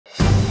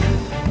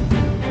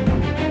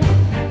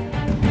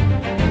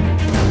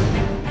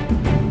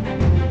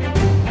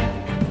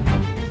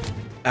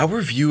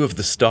Our view of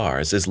the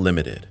stars is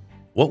limited.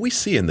 What we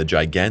see in the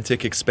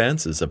gigantic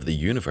expanses of the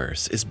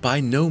universe is by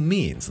no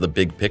means the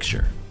big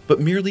picture, but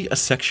merely a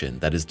section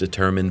that is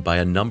determined by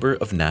a number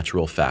of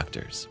natural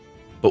factors.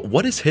 But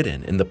what is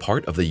hidden in the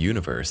part of the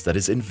universe that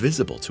is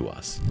invisible to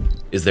us?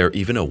 Is there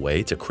even a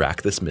way to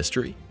crack this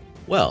mystery?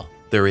 Well,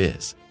 there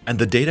is, and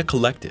the data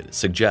collected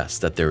suggests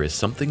that there is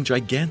something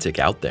gigantic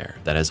out there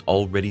that has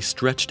already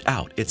stretched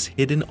out its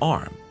hidden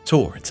arm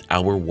towards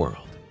our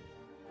world.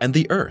 And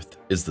the Earth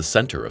is the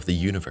center of the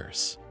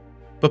universe.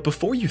 But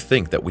before you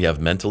think that we have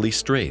mentally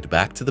strayed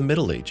back to the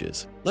Middle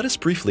Ages, let us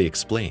briefly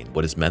explain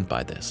what is meant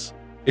by this.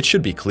 It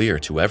should be clear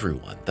to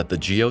everyone that the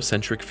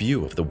geocentric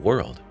view of the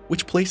world,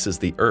 which places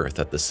the Earth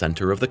at the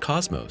center of the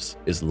cosmos,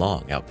 is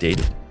long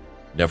outdated.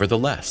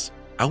 Nevertheless,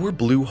 our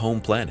blue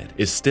home planet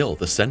is still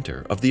the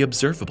center of the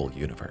observable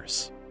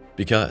universe.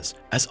 Because,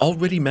 as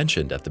already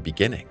mentioned at the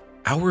beginning,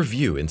 our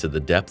view into the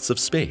depths of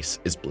space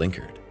is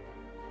blinkered.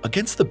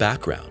 Against the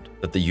background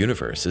that the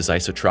universe is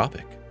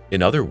isotropic,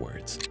 in other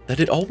words, that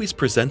it always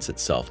presents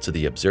itself to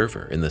the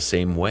observer in the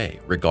same way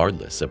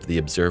regardless of the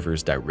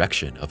observer's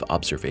direction of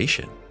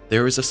observation,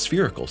 there is a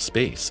spherical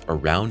space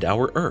around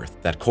our Earth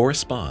that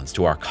corresponds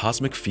to our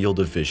cosmic field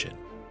of vision.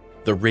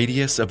 The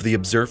radius of the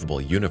observable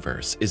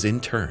universe is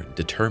in turn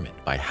determined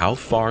by how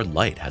far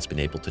light has been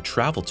able to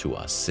travel to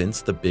us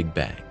since the Big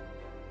Bang.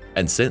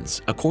 And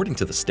since, according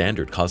to the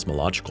standard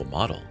cosmological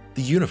model,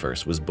 the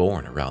universe was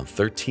born around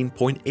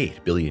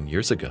 13.8 billion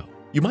years ago,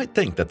 you might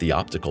think that the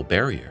optical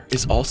barrier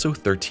is also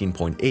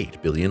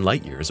 13.8 billion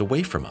light years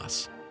away from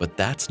us, but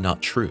that's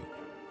not true.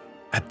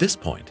 At this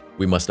point,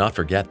 we must not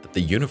forget that the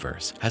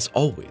universe has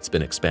always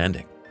been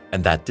expanding,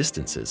 and that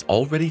distances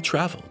already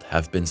traveled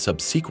have been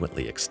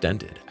subsequently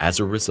extended as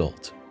a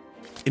result.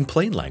 In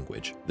plain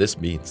language, this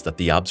means that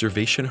the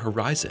observation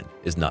horizon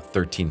is not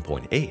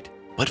 13.8,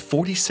 but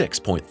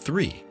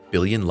 46.3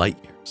 billion light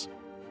years.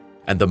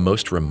 And the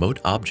most remote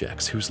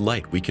objects whose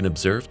light we can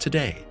observe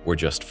today were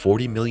just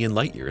 40 million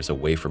light years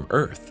away from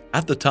Earth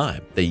at the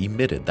time they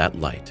emitted that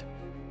light.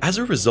 As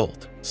a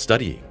result,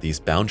 studying these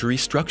boundary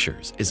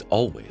structures is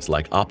always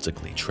like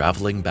optically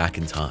traveling back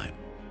in time.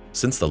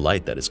 Since the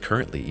light that is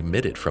currently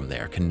emitted from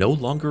there can no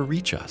longer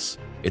reach us,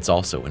 it's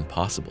also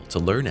impossible to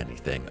learn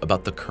anything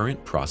about the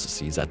current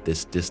processes at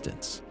this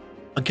distance.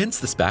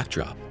 Against this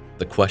backdrop,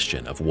 the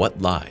question of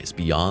what lies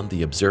beyond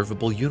the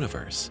observable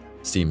universe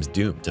seems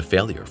doomed to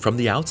failure from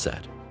the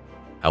outset.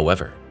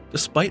 However,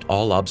 despite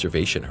all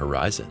observation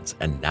horizons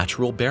and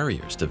natural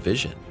barriers to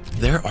vision,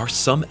 there are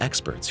some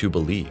experts who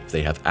believe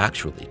they have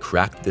actually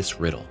cracked this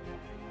riddle.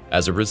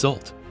 As a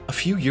result, a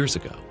few years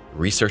ago,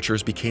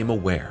 researchers became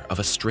aware of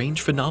a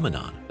strange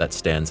phenomenon that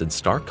stands in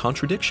stark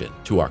contradiction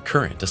to our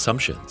current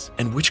assumptions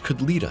and which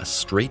could lead us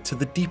straight to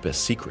the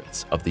deepest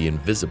secrets of the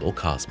invisible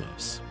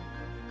cosmos.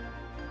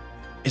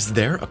 Is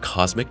there a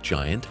cosmic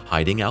giant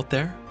hiding out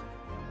there?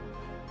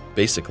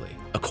 Basically,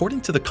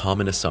 according to the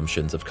common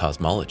assumptions of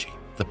cosmology,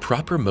 the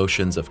proper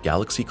motions of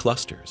galaxy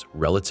clusters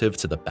relative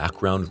to the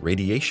background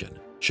radiation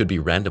should be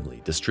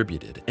randomly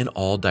distributed in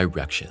all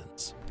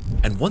directions.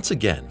 And once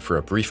again, for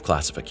a brief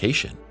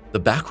classification, the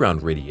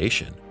background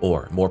radiation,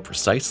 or more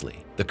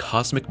precisely, the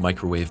cosmic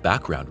microwave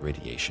background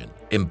radiation,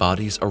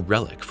 embodies a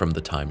relic from the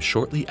time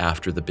shortly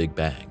after the Big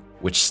Bang,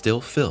 which still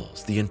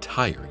fills the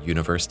entire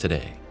universe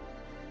today.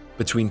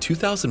 Between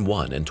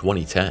 2001 and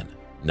 2010,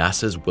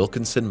 NASA's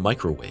Wilkinson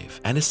Microwave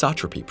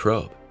Anisotropy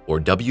Probe, or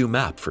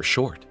WMAP for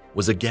short,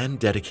 was again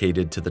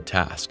dedicated to the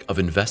task of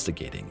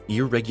investigating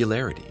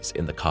irregularities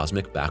in the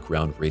cosmic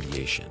background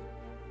radiation.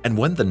 And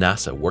when the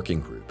NASA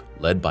working group,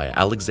 led by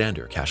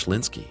Alexander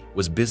Kashlinsky,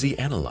 was busy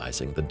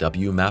analyzing the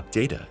WMAP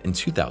data in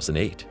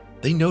 2008,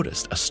 they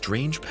noticed a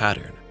strange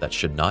pattern that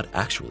should not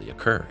actually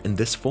occur in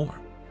this form.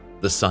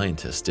 The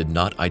scientists did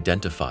not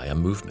identify a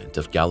movement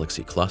of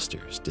galaxy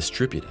clusters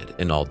distributed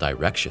in all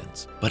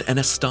directions, but an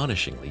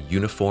astonishingly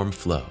uniform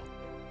flow.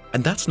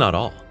 And that's not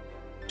all.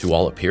 To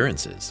all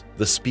appearances,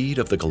 the speed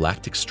of the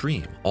galactic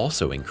stream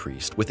also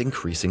increased with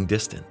increasing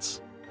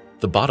distance.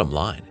 The bottom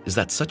line is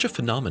that such a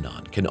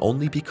phenomenon can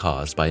only be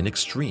caused by an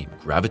extreme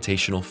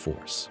gravitational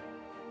force.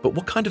 But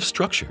what kind of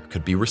structure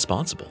could be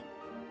responsible?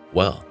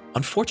 Well,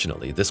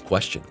 unfortunately, this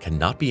question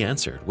cannot be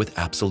answered with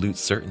absolute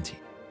certainty.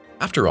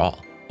 After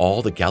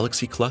all the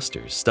galaxy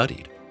clusters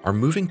studied are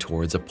moving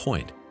towards a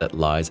point that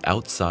lies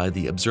outside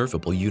the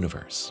observable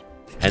universe.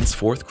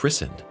 Henceforth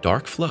christened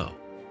Dark Flow,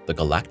 the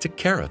galactic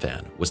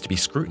caravan was to be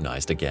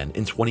scrutinized again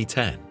in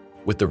 2010,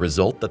 with the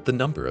result that the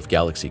number of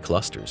galaxy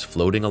clusters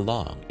floating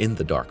along in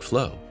the Dark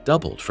Flow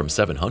doubled from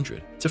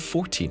 700 to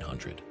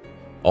 1,400.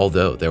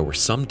 Although there were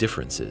some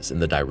differences in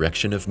the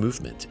direction of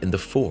movement in the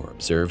 4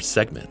 observed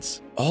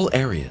segments, all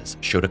areas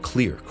showed a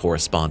clear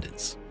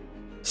correspondence.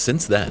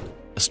 Since then,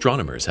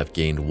 astronomers have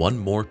gained one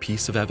more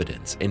piece of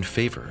evidence in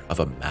favor of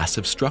a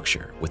massive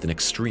structure with an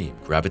extreme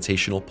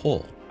gravitational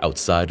pull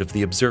outside of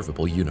the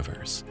observable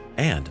universe,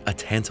 and a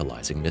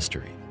tantalizing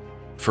mystery.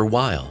 For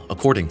while,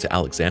 according to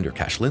Alexander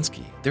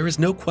Kashlinsky, there is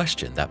no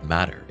question that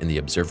matter in the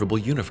observable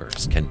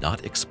universe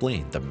cannot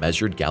explain the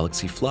measured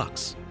galaxy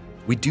flux,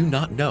 we do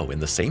not know in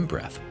the same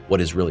breath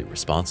what is really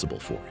responsible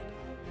for it.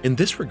 In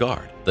this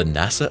regard, the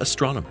NASA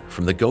astronomer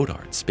from the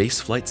Goddard Space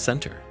Flight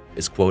Center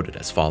is quoted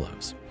as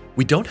follows: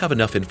 "We don't have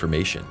enough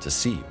information to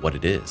see what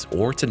it is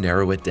or to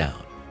narrow it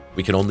down.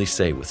 We can only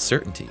say with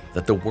certainty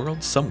that the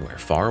world somewhere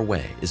far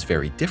away is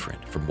very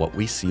different from what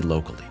we see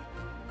locally.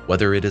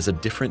 Whether it is a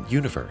different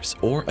universe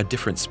or a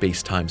different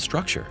space-time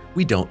structure,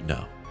 we don't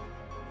know."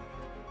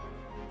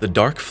 The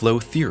dark flow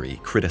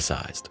theory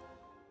criticized.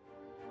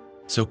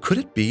 So could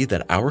it be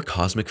that our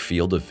cosmic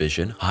field of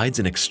vision hides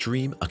an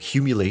extreme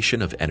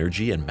accumulation of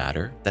energy and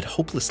matter that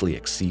hopelessly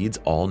exceeds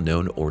all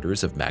known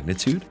orders of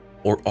magnitude?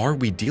 Or are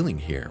we dealing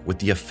here with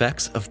the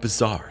effects of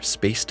bizarre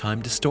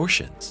space-time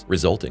distortions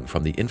resulting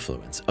from the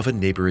influence of a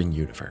neighboring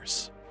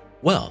universe?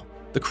 Well,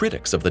 the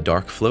critics of the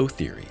dark flow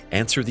theory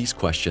answer these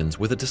questions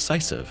with a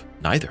decisive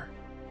neither,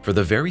 for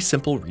the very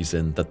simple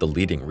reason that the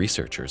leading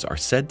researchers are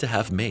said to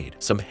have made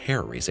some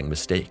hair-raising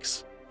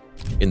mistakes.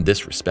 In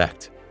this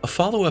respect, a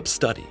follow-up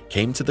study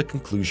came to the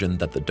conclusion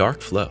that the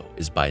dark flow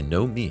is by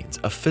no means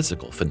a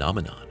physical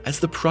phenomenon, as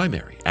the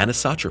primary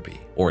anisotropy,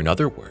 or in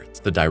other words,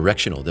 the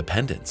directional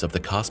dependence of the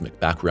cosmic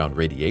background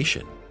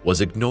radiation, was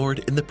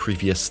ignored in the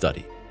previous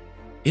study.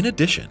 In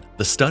addition,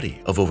 the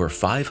study of over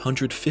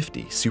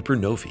 550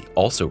 supernovae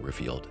also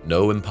revealed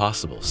no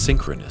impossible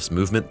synchronous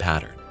movement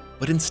pattern,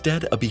 but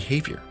instead a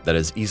behavior that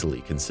is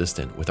easily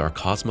consistent with our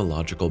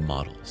cosmological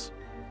models.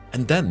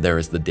 And then there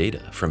is the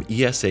data from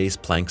ESA's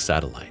Planck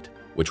satellite,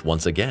 which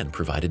once again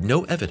provided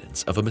no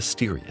evidence of a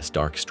mysterious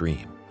dark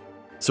stream.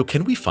 So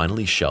can we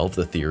finally shelve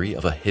the theory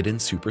of a hidden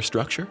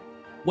superstructure?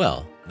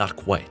 Well, not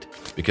quite,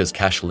 because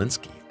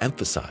Kashlinsky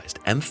emphasized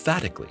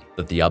emphatically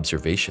that the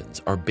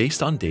observations are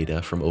based on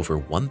data from over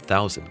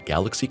 1,000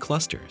 galaxy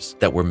clusters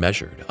that were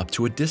measured up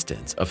to a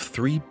distance of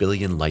 3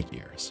 billion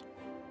light-years.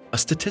 A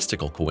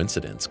statistical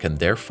coincidence can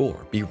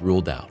therefore be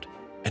ruled out,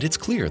 and it's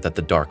clear that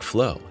the dark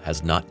flow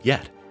has not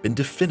yet been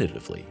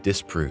definitively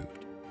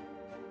disproved.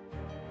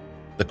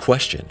 The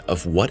question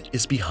of what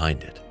is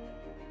behind it.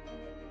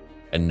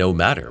 And no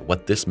matter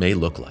what this may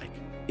look like,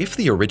 if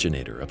the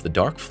originator of the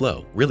dark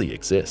flow really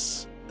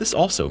exists, this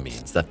also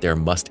means that there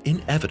must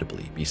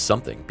inevitably be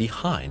something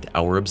behind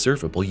our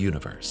observable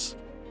universe.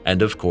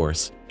 And of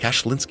course,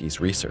 Kashlinsky's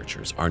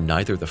researchers are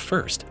neither the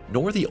first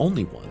nor the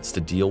only ones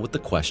to deal with the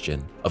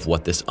question of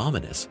what this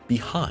ominous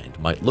behind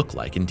might look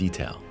like in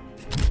detail.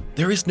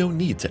 There is no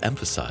need to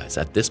emphasize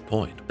at this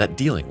point that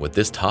dealing with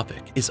this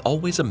topic is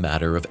always a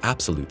matter of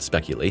absolute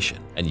speculation,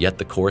 and yet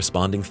the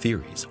corresponding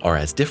theories are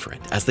as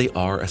different as they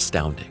are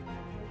astounding.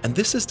 And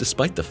this is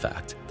despite the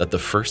fact that the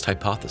first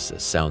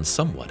hypothesis sounds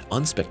somewhat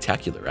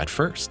unspectacular at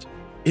first.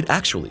 It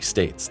actually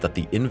states that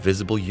the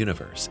invisible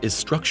universe is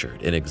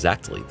structured in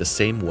exactly the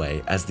same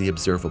way as the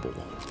observable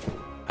one.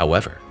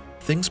 However,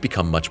 things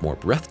become much more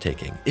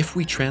breathtaking if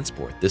we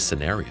transport this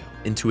scenario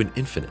into an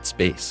infinite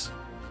space,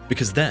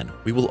 because then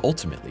we will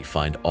ultimately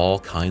find all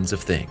kinds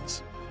of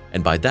things.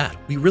 And by that,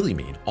 we really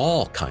mean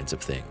all kinds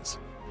of things.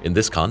 In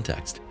this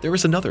context, there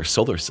is another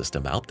solar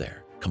system out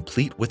there,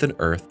 complete with an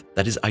Earth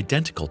that is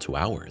identical to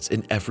ours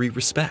in every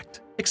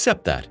respect,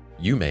 except that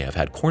you may have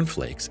had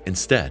cornflakes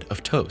instead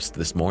of toast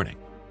this morning.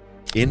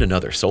 In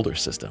another solar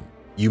system,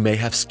 you may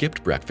have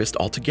skipped breakfast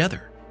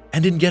altogether,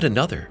 and in yet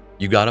another,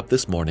 you got up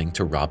this morning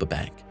to rob a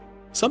bank.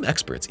 Some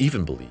experts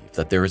even believe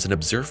that there is an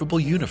observable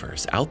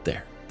universe out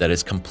there that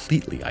is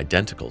completely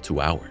identical to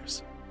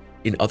ours.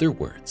 In other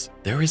words,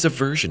 there is a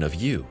version of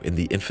you in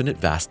the infinite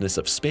vastness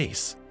of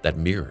space that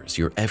mirrors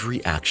your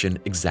every action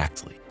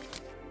exactly.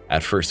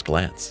 At first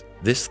glance,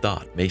 this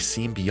thought may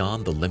seem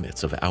beyond the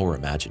limits of our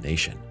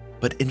imagination,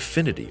 but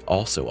infinity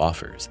also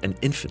offers an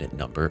infinite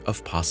number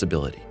of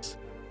possibilities.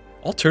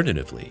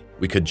 Alternatively,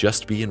 we could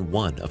just be in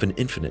one of an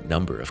infinite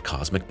number of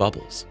cosmic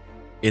bubbles.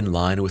 In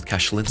line with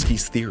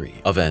Kashlinsky's theory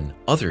of an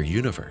other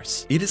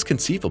universe, it is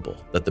conceivable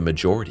that the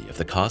majority of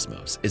the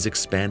cosmos is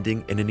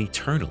expanding in an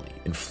eternally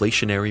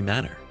inflationary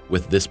manner,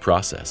 with this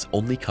process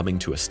only coming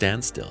to a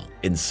standstill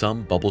in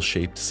some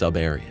bubble-shaped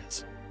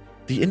sub-areas.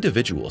 The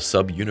individual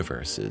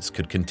sub-universes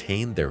could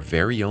contain their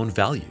very own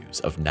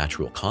values of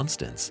natural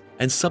constants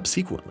and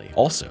subsequently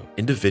also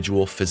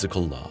individual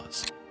physical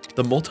laws.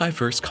 The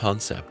multiverse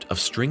concept of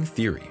string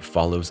theory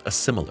follows a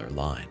similar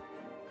line.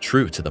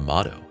 True to the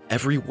motto,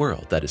 every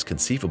world that is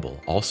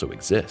conceivable also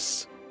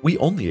exists. We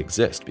only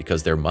exist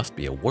because there must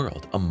be a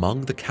world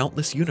among the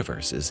countless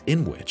universes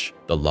in which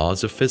the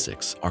laws of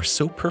physics are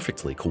so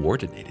perfectly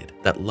coordinated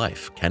that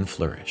life can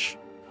flourish.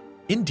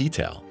 In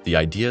detail, the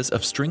ideas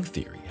of string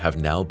theory have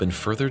now been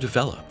further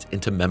developed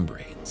into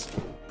membranes.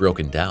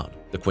 Broken down,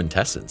 the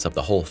quintessence of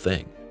the whole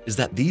thing is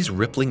that these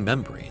rippling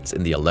membranes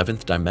in the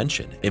 11th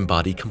dimension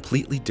embody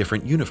completely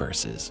different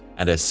universes,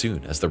 and as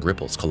soon as the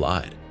ripples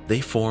collide,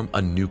 they form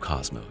a new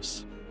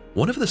cosmos.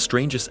 One of the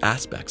strangest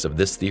aspects of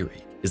this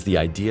theory is the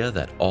idea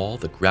that all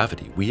the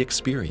gravity we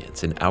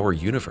experience in our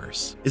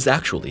universe is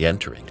actually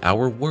entering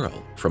our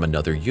world from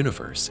another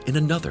universe in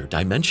another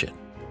dimension.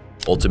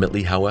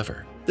 Ultimately,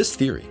 however, this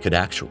theory could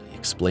actually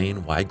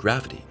explain why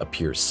gravity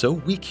appears so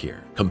weak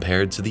here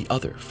compared to the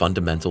other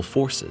fundamental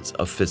forces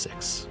of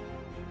physics.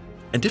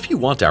 And if you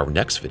want our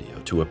next video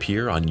to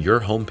appear on your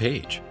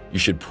homepage, you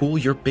should pool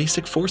your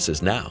basic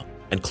forces now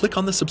and click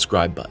on the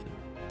subscribe button.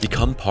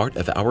 Become part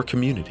of our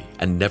community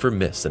and never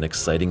miss an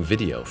exciting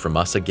video from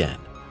us again.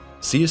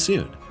 See you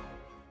soon.